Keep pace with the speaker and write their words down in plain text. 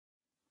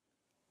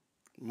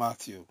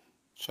Matthew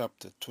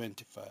chapter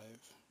 25,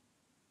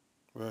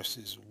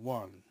 verses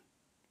 1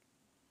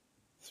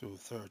 through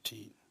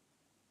 13.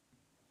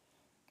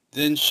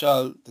 Then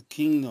shall the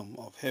kingdom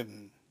of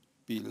heaven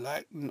be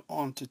likened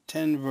unto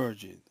 10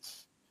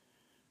 virgins,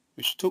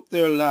 which took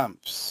their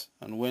lamps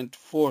and went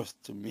forth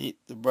to meet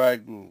the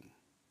bridegroom.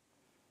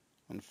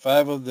 And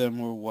 5 of them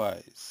were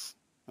wise,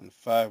 and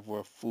 5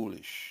 were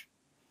foolish.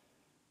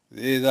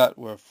 They that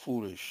were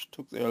foolish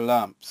took their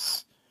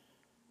lamps,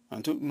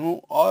 and took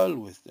no oil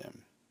with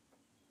them.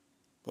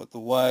 But the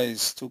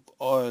wise took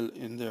oil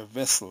in their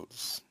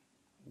vessels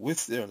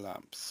with their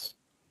lamps.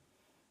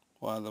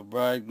 While the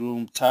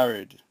bridegroom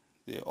tarried,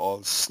 they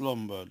all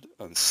slumbered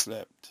and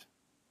slept.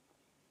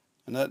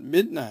 And at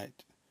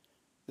midnight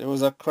there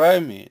was a cry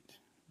made,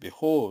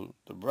 Behold,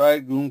 the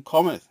bridegroom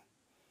cometh,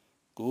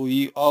 go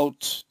ye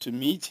out to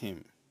meet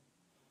him.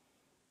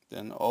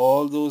 Then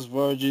all those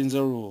virgins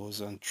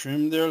arose and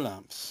trimmed their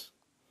lamps.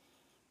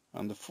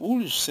 And the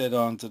foolish said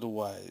unto the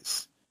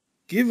wise,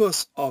 Give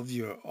us of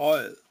your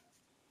oil,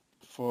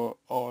 for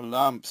our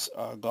lamps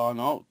are gone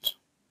out.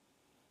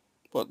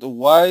 But the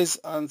wise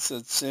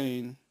answered,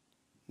 saying,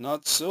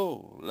 Not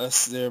so,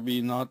 lest there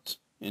be not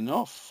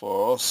enough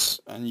for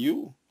us and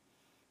you.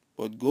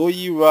 But go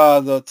ye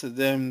rather to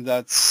them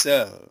that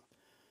sell,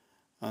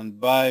 and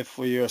buy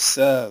for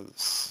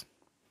yourselves.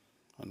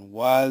 And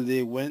while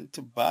they went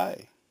to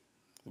buy,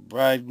 the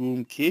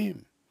bridegroom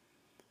came,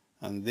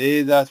 and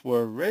they that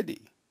were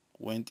ready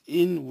went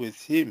in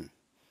with him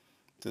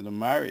to the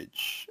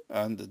marriage,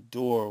 and the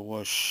door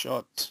was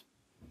shut.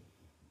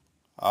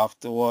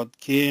 Afterward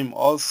came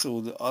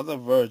also the other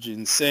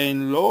virgins,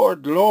 saying,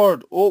 Lord,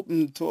 Lord,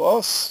 open to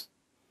us.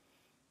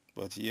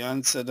 But he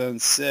answered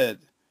and said,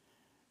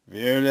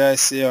 Verily I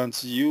say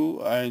unto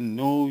you, I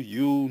know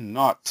you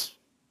not.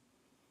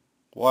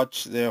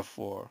 Watch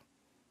therefore,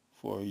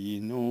 for ye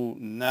know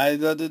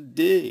neither the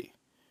day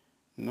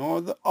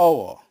nor the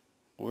hour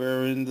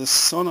wherein the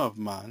Son of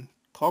Man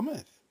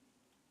cometh.